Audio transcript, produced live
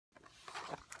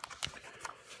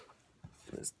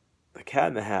Cat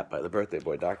in the Hat by the birthday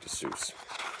boy, Dr. Seuss.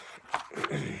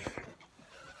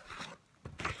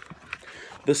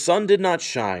 The sun did not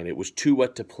shine, it was too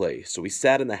wet to play, so we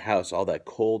sat in the house all that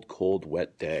cold, cold,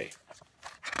 wet day.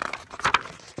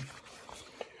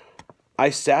 I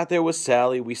sat there with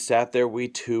Sally, we sat there, we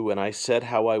two, and I said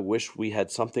how I wish we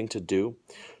had something to do.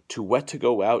 Too wet to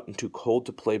go out and too cold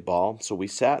to play ball, so we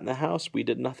sat in the house, we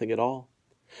did nothing at all.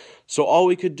 So all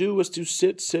we could do was to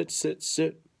sit, sit, sit,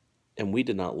 sit, and we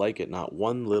did not like it, not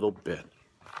one little bit.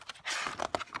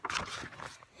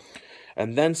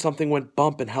 And then something went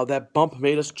bump, and how that bump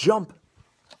made us jump.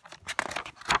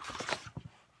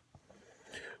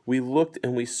 We looked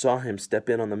and we saw him step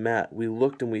in on the mat. We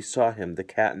looked and we saw him, the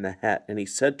Cat in the Hat, and he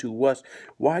said to us,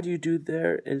 "Why do you do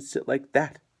there and sit like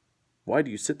that? Why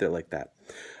do you sit there like that?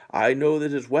 I know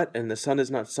that it is wet and the sun is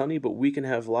not sunny, but we can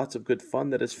have lots of good fun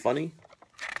that is funny."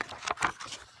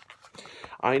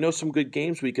 "I know some good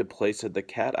games we could play," said the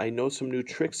cat. "I know some new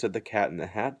tricks," said the Cat in the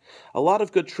Hat. "A lot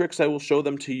of good tricks, I will show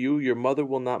them to you. Your mother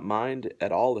will not mind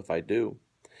at all if I do."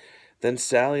 Then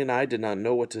Sally and I did not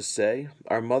know what to say.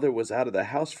 Our mother was out of the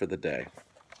house for the day.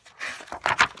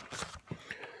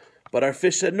 But our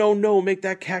fish said, "No, no, make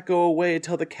that cat go away.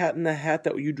 Tell the Cat in the Hat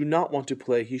that you do not want to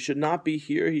play. He should not be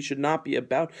here. He should not be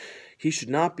about. He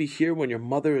should not be here when your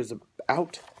mother is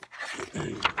out."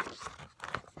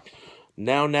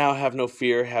 Now, have no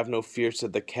fear,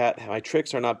 said the cat. "My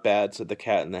tricks are not bad," said the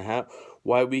Cat in the Hat.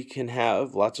 "Why, we can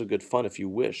have lots of good fun if you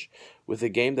wish, with a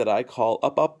game that I call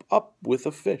Up, Up, Up with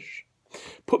a Fish."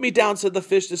 "Put me down," said the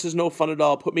fish. "This is no fun at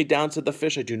all." "Put me down," said the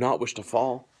fish. "I do not wish to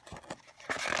fall."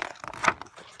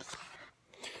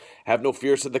 "Have no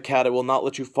fear," said the cat. "I will not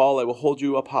let you fall. I will hold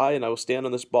you up high, and I will stand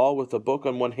on this ball with a book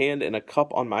on one hand and a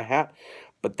cup on my hat.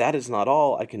 But that is not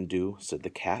all I can do," said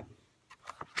the cat.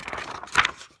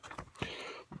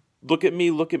 Look at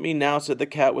me now," said the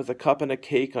cat, "with a cup and a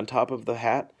cake on top of the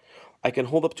hat. I can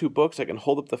hold up 2 books, I can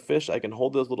hold up the fish, I can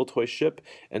hold this little toy ship,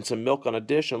 and some milk on a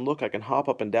dish, and look, I can hop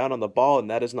up and down on the ball, and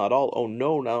that is not all. Oh,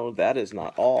 no, no, that is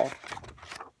not all.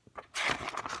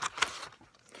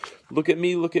 Look at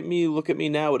me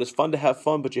now. It is fun to have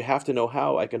fun, but you have to know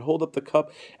how. I can hold up the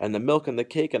cup and the milk and the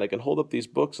cake, and I can hold up these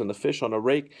books and the fish on a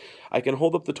rake. I can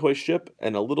hold up the toy ship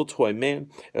and a little toy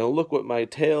man, and look with my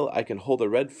tail, I can hold a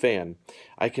red fan.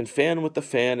 I can fan with the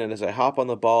fan, and as I hop on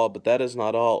the ball, but that is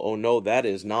not all. Oh no, that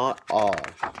is not all."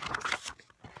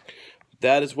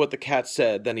 That is what the cat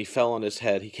said. Then he fell on his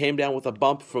head. He came down with a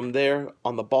bump from there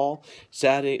on the ball.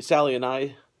 Sally and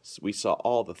I, we saw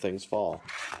all the things fall.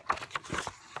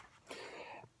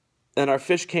 And our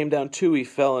fish came down too. He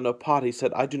fell in a pot. He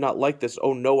said, "I do not like this.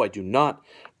 Oh no, I do not.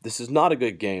 This is not a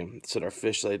good game," said our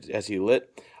fish as he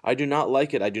lit. "I do not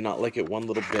like it. I do not like it one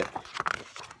little bit."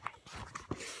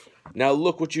 "Now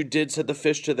look what you did," said the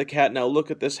fish to the cat. "Now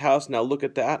look at this house. Now look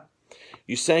at that.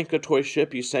 You sank a toy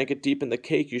ship. You sank it deep in the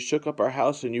cake. You shook up our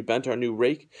house and you bent our new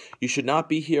rake. You should not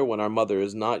be here when our mother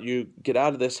is not. You get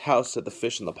out of this house," said the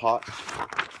fish in the pot.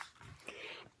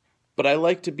 "But I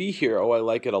like to be here. Oh, I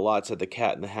like it a lot," said the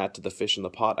Cat in the Hat to the fish in the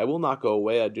pot. "I will not go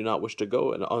away. I do not wish to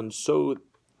go. And so,"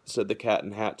 said the Cat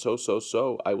in the Hat,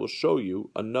 so, "I will show you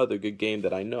another good game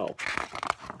that I know."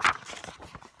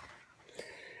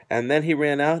 And then he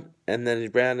ran out, and then he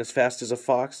ran as fast as a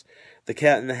fox. The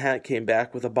Cat in the Hat came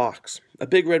back with a box, a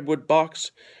big redwood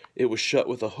box. It was shut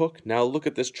with a hook. "Now look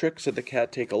at this trick," said the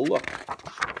cat. "Take a look."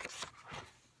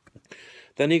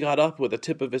 Then he got up with the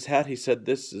tip of his hat. He said,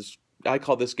 "I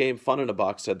call this game fun in a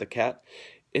box," said the cat.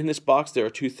 "In this box there are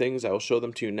 2 things. I will show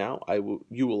them to you now.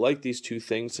 You will like these 2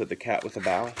 things," said the cat with a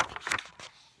bow.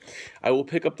 "I will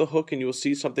pick up the hook and you will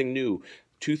see something new.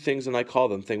 2 things, and I call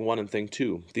them thing 1 and thing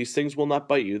 2. These things will not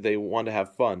bite you. They want to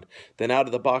have fun." Then out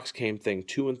of the box came thing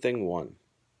 2 and thing 1.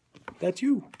 "That's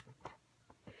you."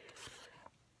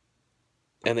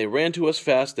 And they ran to us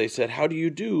fast. They said, "How do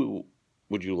you do?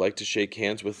 Would you like to shake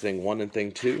hands with thing 1 and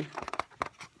thing 2?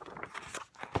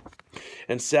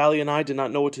 And Sally and I did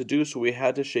not know what to do, so we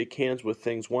had to shake hands with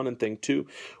things 1 and thing 2.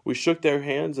 We shook their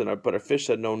hands, but our fish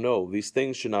said, "No, no, these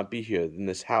things should not be here. In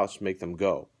this house, make them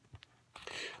go.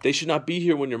 They should not be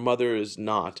here when your mother is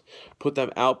not. Put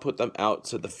them out,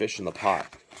 said the fish in the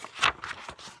pot.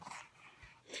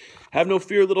 "Have no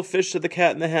fear, little fish," said the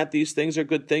Cat in the Hat. "These things are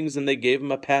good things," and they gave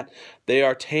him a pat. "They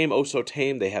are tame, oh so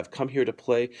tame. They have come here to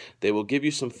play. They will give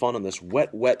you some fun on this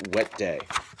wet, wet, wet day."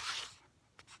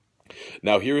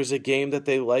 "Now here is a game that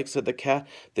they like," said the cat.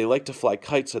 "They like to fly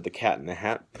kites," said the Cat in the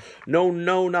Hat. "No,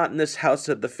 no, not in this house,"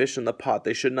 said the fish in the pot.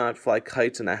 "They should not fly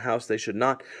kites in a house. They should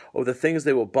not. Oh, the things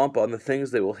they will bump on, the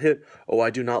things they will hit. Oh, I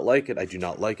do not like it. I do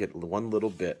not like it one little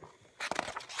bit."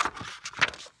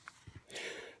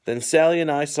 Then Sally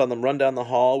and I saw them run down the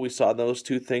hall. We saw those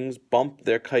two things bump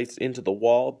their kites into the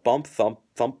wall. Bump, thump,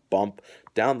 thump, bump,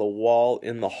 down the wall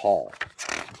in the hall.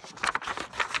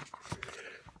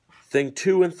 Thing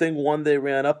 2 and thing 1, they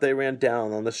ran up, they ran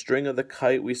down. On the string of the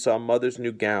kite, we saw Mother's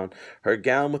new gown. Her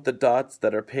gown with the dots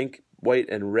that are pink, white,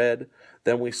 and red.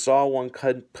 Then we saw one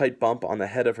kite bump on the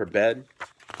head of her bed.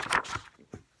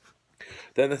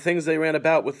 Then the things they ran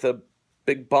about with the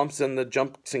big bumps and the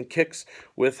jumps and kicks,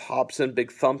 with hops and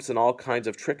big thumps and all kinds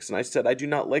of tricks. And I said, I do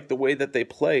not like the way that they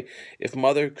play. If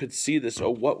Mother could see this, oh,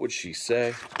 what would she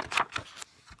say?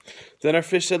 Then our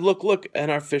fish said, look, look, and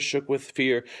our fish shook with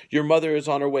fear. Your mother is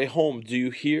on her way home, do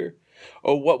you hear?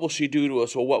 Oh, what will she do to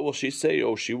us? Oh, what will she say?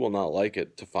 Oh, she will not like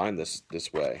it to find this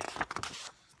way.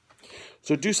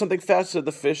 So do something fast, said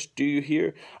the fish, do you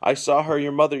hear? I saw her,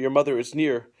 your mother is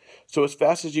near. So as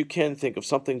fast as you can think of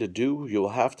something to do, you will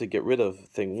have to get rid of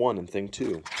thing 1 and thing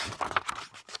 2.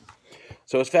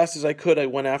 So as fast as I could, I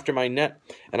went after my net,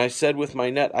 and I said with my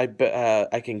net, I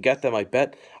can get them, I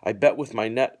bet. I bet with my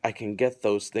net I can get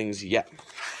those things yet.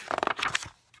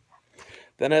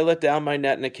 Then I let down my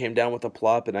net, and it came down with a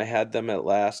plop, and I had them at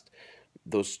last.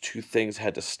 Those two things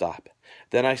had to stop.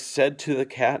 Then I said to the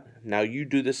cat, now you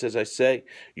do this as I say.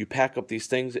 You pack up these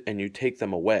things, and you take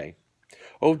them away.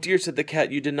 Oh dear, said the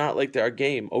cat, you did not like our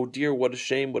game. Oh dear, what a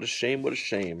shame, what a shame, what a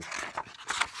shame.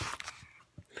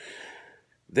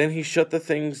 Then he shut the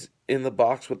things in the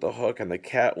box with the hook, and the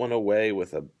cat went away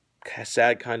with a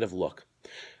sad kind of look.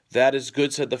 That is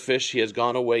good, said the fish. He has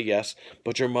gone away, yes,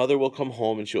 but your mother will come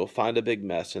home, and she will find a big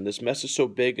mess. And this mess is so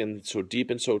big and so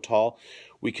deep and so tall,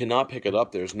 we cannot pick it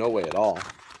up. There's no way at all.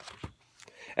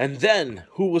 And then,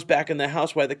 who was back in the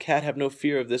house? Why, the cat, have no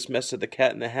fear of this mess, said the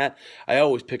cat in the hat. I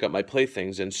always pick up my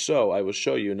playthings, and so I will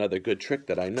show you another good trick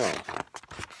that I know.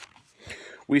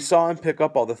 We saw him pick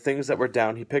up all the things that were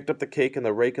down. He picked up the cake and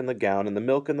the rake and the gown and the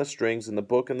milk and the strings and the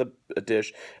book and the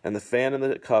dish and the fan and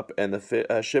the cup and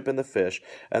the ship and the fish.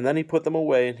 And then he put them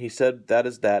away, and he said, that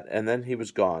is that. And then he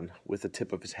was gone with the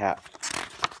tip of his hat.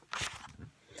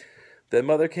 Then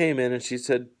Mother came in, and she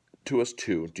said to us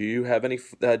too, did you have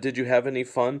any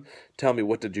fun? Tell me,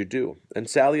 what did you do? And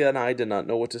Sally and I did not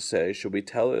know what to say. Should we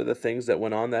tell her the things that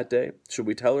went on that day? Should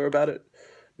we tell her about it?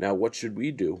 Now, what should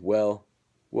we do? Well,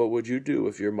 what would you do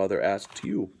if your mother asked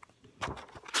you?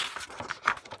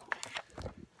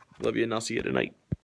 Love you, and I'll see you tonight.